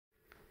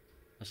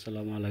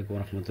আসসালামু আলাইকুম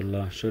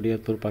রহমতুল্লাহ।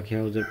 শরীয়তপুর পাখি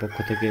হাউজের পক্ষ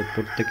থেকে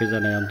প্রত্যেকে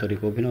জানাই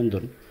আন্তরিক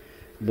অভিনন্দন।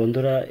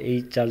 বন্ধুরা, এই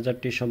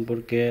চার্জারটি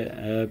সম্পর্কে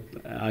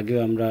আগেও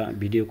আমরা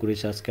ভিডিও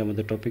করেছি। আজকে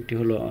আমাদের টপিকটি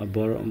হলো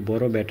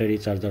বড় ব্যাটারি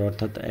চার্জার,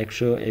 অর্থাৎ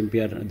 100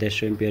 এমপিআর,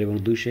 150 এমপিআর এবং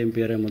 200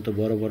 এমপিআরের মতো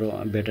বড় বড়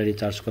ব্যাটারি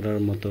চার্জ করার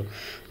মতো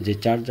যে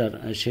চার্জার,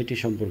 সেটি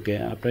সম্পর্কে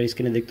আপনার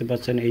স্ক্রিনে দেখতে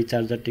পাচ্ছেন। এই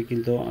চার্জারটি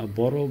কিন্তু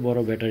বড় বড়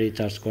ব্যাটারি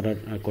চার্জ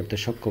করতে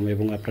সক্ষম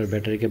এবং আপনার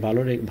ব্যাটারিকে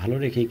ভালো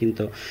রেখেই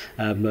কিন্তু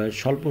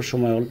অল্প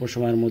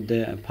সময়ের মধ্যে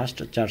ফাস্ট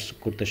চার্জ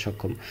করতে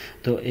সক্ষম।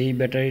 তো এই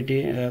ব্যাটারিটি,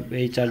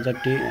 এই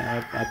চার্জারটি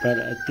আপনার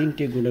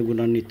 3টি গুণে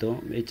গুণান্বিত।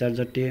 এই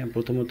চার্জারটি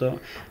প্রথমত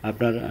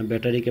আপনার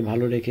ব্যাটারিকে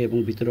ভালো রেখে এবং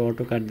ভিতরে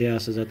অটো কাট দেওয়া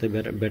আছে, যাতে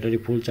ব্যাটারি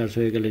ফুল চার্জ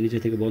হয়ে গেলে নিজে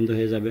থেকে বন্ধ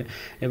হয়ে যাবে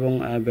এবং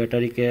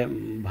ব্যাটারিকে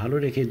ভালো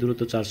রেখেই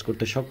দ্রুত চার্জ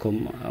করতে সক্ষম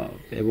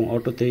এবং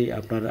অটোতেই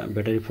আপনার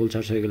ব্যাটারি ফুল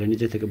চার্জ হয়ে গেলে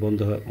নিজে থেকে বন্ধ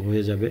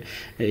হয়ে যাবে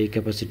এই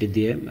ক্যাপাসিটি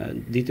দিয়ে।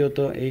 দ্বিতীয়ত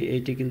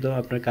এইটি কিন্তু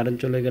আপনার কারেন্ট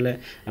চলে গেলে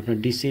আপনার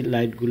ডিসি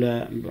লাইটগুলা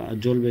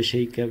জ্বলবে,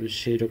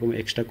 সেই রকম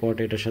এক্সট্রা কর্ড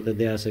এটার সাথে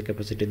দেওয়া আছে,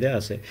 ক্যাপাসিটি দেওয়া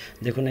আছে।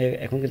 দেখুন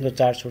এখন কিন্তু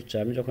চার্জ হচ্ছে,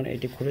 আমি যখন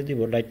এটি খুলে দিব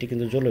লাইটটি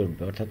কিন্তু জ্বলে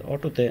উঠবে, অর্থাৎ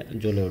অটোতে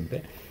জ্বলে উঠবে।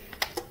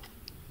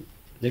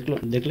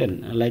 দেখলেন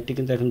লাইটটি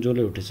কিন্তু এখন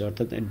জ্বলে উঠেছে।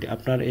 অর্থাৎ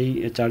আপনার এই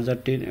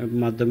চার্জারটির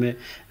মাধ্যমে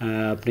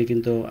আপনি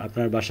কিন্তু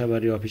আপনার বাসা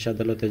বাড়ি, অফিস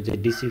আদালতে যে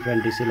ডিসি ফ্যান,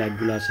 ডিসি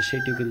লাইটগুলো আছে,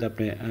 সেইটিও কিন্তু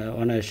আপনি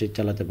অনায়াসে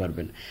চালাতে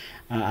পারবেন।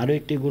 আরও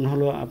একটি গুণ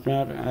হলো,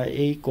 আপনার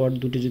এই কর্ড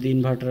দুটি যদি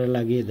ইনভার্টারে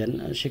লাগিয়ে দেন,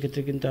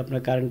 সেক্ষেত্রে কিন্তু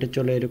আপনার কারেন্টে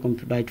চলে এরকম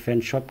লাইট, ফ্যান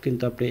সব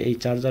কিন্তু আপনি এই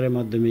চার্জারের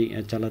মাধ্যমেই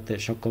চালাতে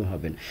সক্ষম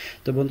হবেন।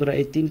 তো বন্ধুরা,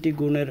 এই 3টি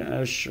গুণের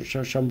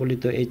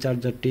সম্বলিত এই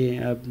চার্জারটি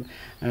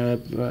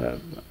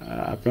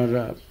আপনার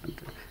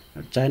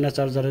চায়না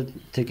চার্জারের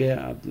থেকে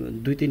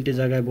 2-3টি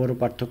জায়গায় বড়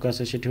পার্থক্য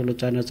আছে। সেটি হলো,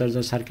 চায়না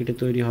চার্জার সার্কিটে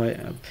তৈরি হয়,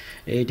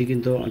 এইটি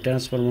কিন্তু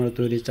ট্রান্সফরমারে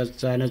তৈরি।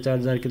 চায়না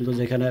চার্জার কিন্তু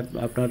যেখানে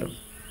আপনার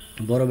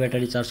বড়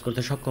ব্যাটারি চার্জ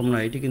করতে সক্ষম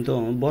নয়, এটি কিন্তু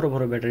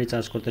বড় ব্যাটারি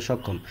চার্জ করতে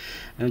সক্ষম।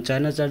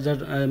 চায়না চার্জার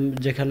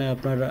যেখানে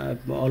আপনার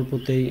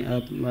অল্পতেই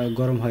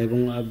গরম হয় এবং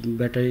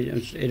ব্যাটারি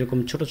এরকম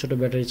ছোট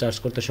ব্যাটারি চার্জ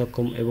করতে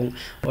সক্ষম এবং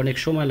অনেক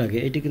সময় লাগে,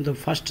 এটি কিন্তু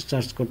ফাস্ট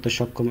চার্জ করতে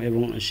সক্ষম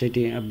এবং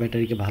সেটি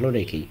ব্যাটারিকে ভালো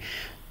রেখেই।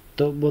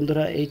 তো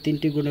বন্ধুরা, এই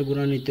 3টি গুণে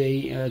গুণান্বিত এই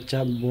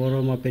বড়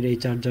মাপের এই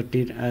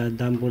চার্জারটির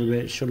দাম পড়বে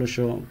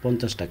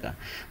 1650 টাকা।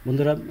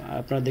 বন্ধুরা,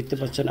 আপনারা দেখতে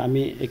পাচ্ছেন,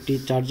 আমি একটি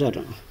চার্জার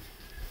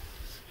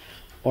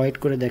ওয়েট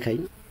করে দেখাই।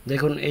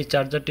 দেখুন, এই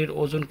চার্জারটির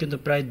ওজন কিন্তু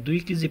প্রায় 2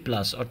 কেজি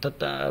প্লাস, অর্থাৎ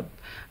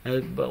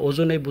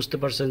ওজনেই বুঝতে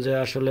পারছেন যে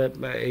আসলে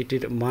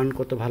এইটির মান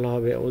কত ভালো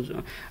হবে।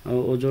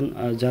 ওজন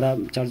যারা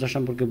চার্জার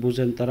সম্পর্কে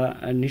বুঝেন তারা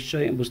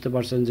নিশ্চয়ই বুঝতে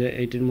পারছেন যে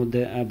এইটির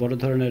মধ্যে বড়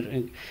ধরনের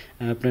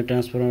আপনার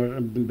ট্রান্সফরমার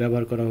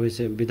ব্যবহার করা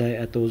হয়েছে, বিধায়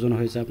এত ওজন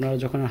হয়েছে। আপনারা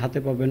যখন হাতে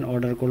পাবেন,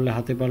 অর্ডার করলে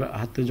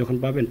হাতে যখন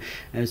পাবেন,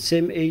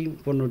 সেম এই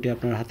পণ্যটি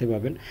আপনার হাতে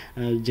পাবেন,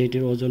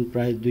 যেটির ওজন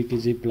প্রায় 2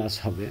 কেজি প্লাস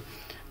হবে।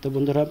 তো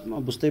বন্ধুরা,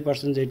 বুঝতেই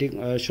পারছেন যে এটি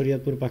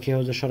শরীয়তপুর পাখি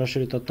হাউসের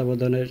সরাসরি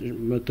তত্ত্বাবধানের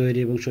তৈরি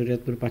এবং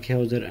শরীয়তপুর পাখি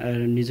হাউসের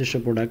নিজস্ব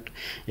প্রোডাক্ট।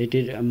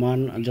 এটির মান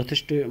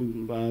যথেষ্ট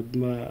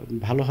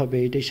ভালো হবে,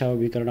 এটাই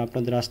স্বাভাবিক, কারণ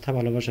আপনাদের আস্থা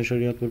ভালোবাসা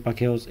শরীয়তপুর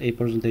পাখি হাউস এই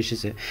পর্যন্ত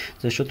এসেছে।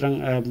 তো সুতরাং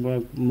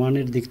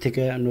মানের দিক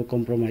থেকে নো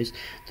কম্প্রোমাইজ।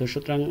 তো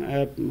সুতরাং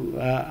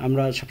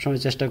আমরা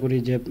সবসময় চেষ্টা করি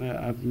যে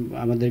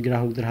আমাদের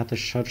গ্রাহকদের হাতে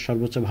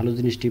সর্বোচ্চ ভালো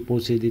জিনিসটি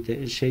পৌঁছে দিতে।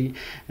 সেই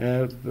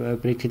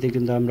প্রেক্ষিতে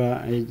কিন্তু আমরা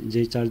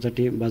যে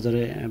চার্জারটি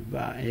বাজারে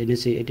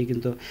এনেছি, এটি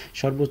কিন্তু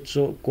সর্বোচ্চ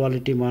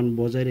কোয়ালিটি মান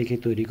বজায় রেখে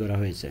তৈরি করা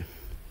হয়েছে।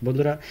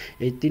 বন্ধুরা,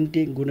 এই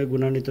 3টি গুণে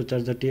গুণান্বিত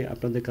চার্জারটি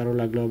আপনাদের কারো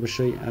লাগলে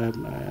অবশ্যই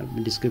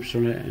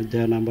ডিসক্রিপশনে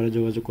দেওয়া নাম্বারে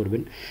যোগাযোগ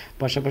করবেন।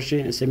 পাশাপাশি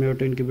সেমি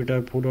অটো ইনকিউবেটর,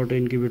 ফুল অটো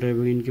ইনকিউবেটর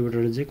এবং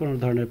ইনকিউবেটরের যে কোনো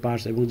ধরনের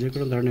পার্টস এবং যে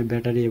কোনো ধরনের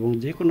ব্যাটারি এবং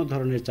যে কোনো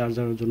ধরনের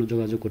চার্জারের জন্য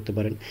যোগাযোগ করতে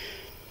পারেন।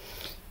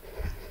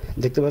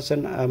 দেখতে পাচ্ছেন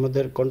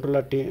আমাদের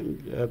কন্ট্রোলারটি,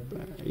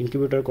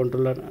 ইনকিউবেটর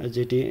কন্ট্রোলার,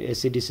 যেটি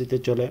এসি ডিসিতে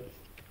চলে।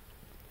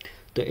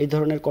 তো এই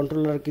ধরনের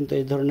কন্ট্রোলার কিন্তু,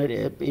 এই ধরনের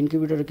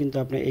ইনকিউবেটর কিন্তু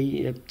আপনি এই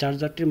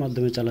চার্জারটির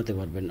মাধ্যমে চালাতে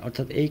পারবেন।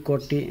 অর্থাৎ এই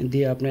কর্ডটি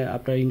দিয়ে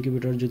আপনার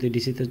ইনকিউবেটর যদি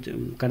ডিসিতে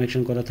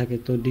কানেকশন করা থাকে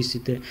তো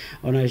ডিসিতে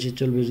অনায়াসে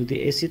চলবে। যদি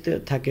এসিতে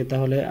থাকে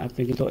তাহলে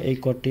আপনি কিন্তু এই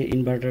কর্ডটি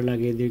ইনভার্টার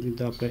লাগিয়ে দিয়ে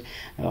কিন্তু আপনি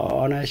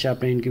অনায়াসে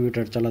আপনার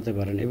ইনকিউবেটর চালাতে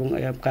পারেন এবং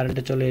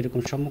কারেন্টে চলে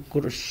এরকম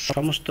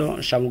সমস্ত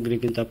সামগ্রী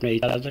কিন্তু আপনি এই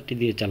চার্জারটি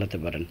দিয়ে চালাতে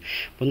পারেন।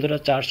 বন্ধুরা,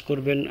 চার্জ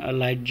করবেন,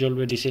 লাইট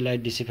জ্বলবে, ডিসি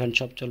লাইট, ডিসি ফ্যান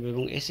সব চলবে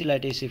এবং এসি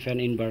লাইট, এসি ফ্যান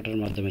ইনভার্টারের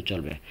মাধ্যমে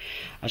চলবে।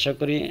 আশা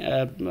করি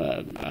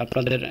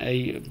আপনাদের এই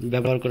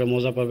ব্যবহার করে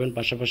মজা পাবেন।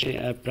 পাশাপাশি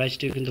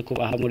প্রাইসটিও কিন্তু খুব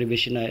আহামরি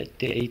বেশি নয়।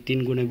 এই 3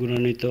 গুণে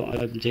গুণান্বিত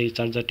যে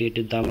চার্জারটি,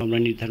 এটির দাম আমরা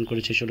নির্ধারণ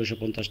করেছি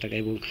 1650 টাকা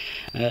এবং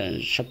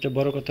সবচেয়ে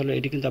বড় কথা হলো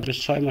এটি কিন্তু আপনি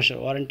 6 মাসের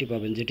ওয়ারেন্টি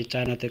পাবেন, যেটি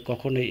চায়নাতে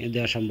কখনোই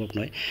দেওয়া সম্ভব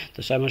নয়। তো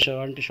 6 মাসের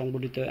ওয়ারেন্টি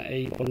সংবলিত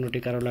এই পণ্যটি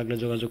কারো লাগলে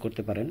যোগাযোগ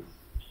করতে পারেন।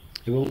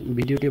 এবং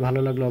ভিডিওটি ভালো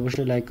লাগলে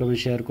অবশ্যই লাইক,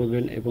 কমেন্ট, শেয়ার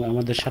করবেন এবং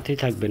আমাদের সাথেই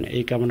থাকবেন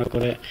এই কামনা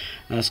করে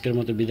আজকের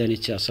মতো বিদায়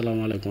নিচ্ছি।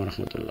 আসসালামু আলাইকুম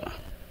রহমতুল্লাহ।